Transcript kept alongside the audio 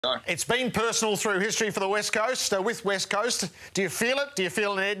It's been personal through history for the West Coast. With West Coast, do you feel it? Do you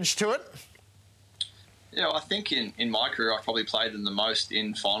feel an edge to it? Yeah, I think in my career I probably played them the most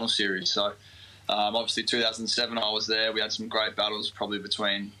in final series. So obviously 2007 I was there. We had some great battles probably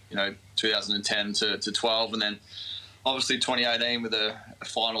between 2010 to 12, and then obviously 2018 with a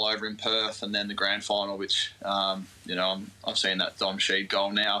final over in Perth, and then the grand final, which I've seen that Dom Sheed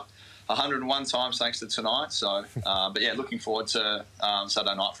goal now 101 times thanks to tonight. So, but yeah, looking forward to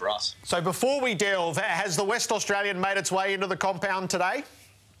Saturday night for us. So before we delve, has the West Australian made its way into the compound today?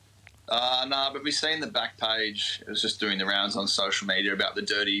 No, but we've seen the back page. It was just doing the rounds on social media about the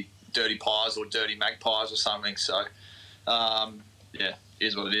dirty pies or dirty magpies or something. So, yeah,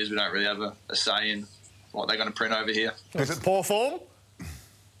 here's what it is. We don't really have a say in what they're going to print over here. Is it poor form?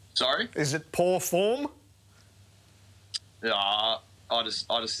 Sorry? Is it poor form? Yeah, I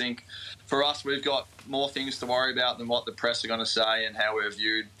just think for us, we've got more things to worry about than what the press are going to say and how we're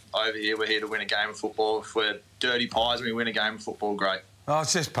viewed over here. We're here to win a game of football. If we're dirty pies and we win a game of football, great. Oh,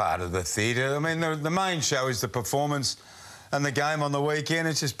 it's just part of the theatre. I mean, the main show is the performance and the game on the weekend.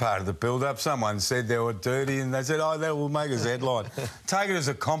 It's just part of the build-up. Someone said they were dirty and they said, oh, that will make us headline. Take it as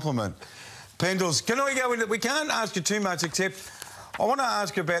a compliment. Pendles, can we go into... We can't ask you too much, except I want to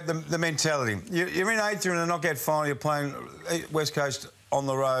ask you about the mentality. You're in eighth, you're in a knockout final, you're playing West Coast on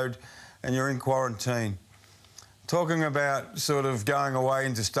the road and you're in quarantine. Talking about sort of going away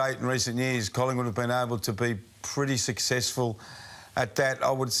into state in recent years, Collingwood have been able to be pretty successful at that.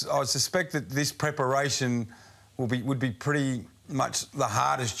 I would suspect that this preparation would be pretty much the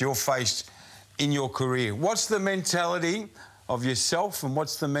hardest you've faced in your career. What's the mentality of yourself and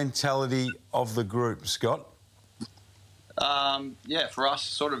what's the mentality of the group, Scott? Yeah, for us,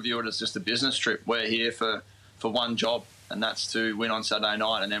 sort of view it as just a business trip. We're here for one job, and that's to win on Saturday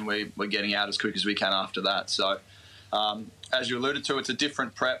night, and then we're getting out as quick as we can after that. So, as you alluded to, it's a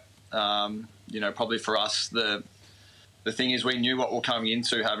different prep. Probably for us, the thing is we knew what we're coming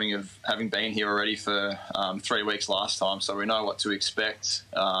into, having been here already for 3 weeks last time, so we know what to expect.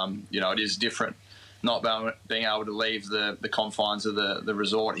 It is different not being able to leave the confines of the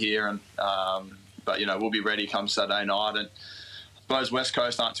resort here, and but we'll be ready come Saturday night. And I suppose West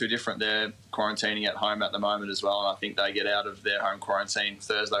Coast aren't too different. They're quarantining at home at the moment as well, and I think they get out of their home quarantine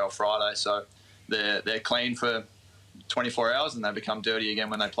Thursday or Friday, so they're clean for 24 hours and they become dirty again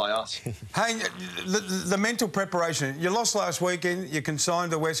when they play us. Hey, the mental preparation. You lost last weekend, you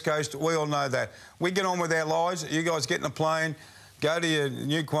consigned to West Coast, we all know that. We get on with our lives, you guys get in a plane, go to your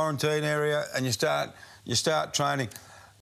new quarantine area and you start training.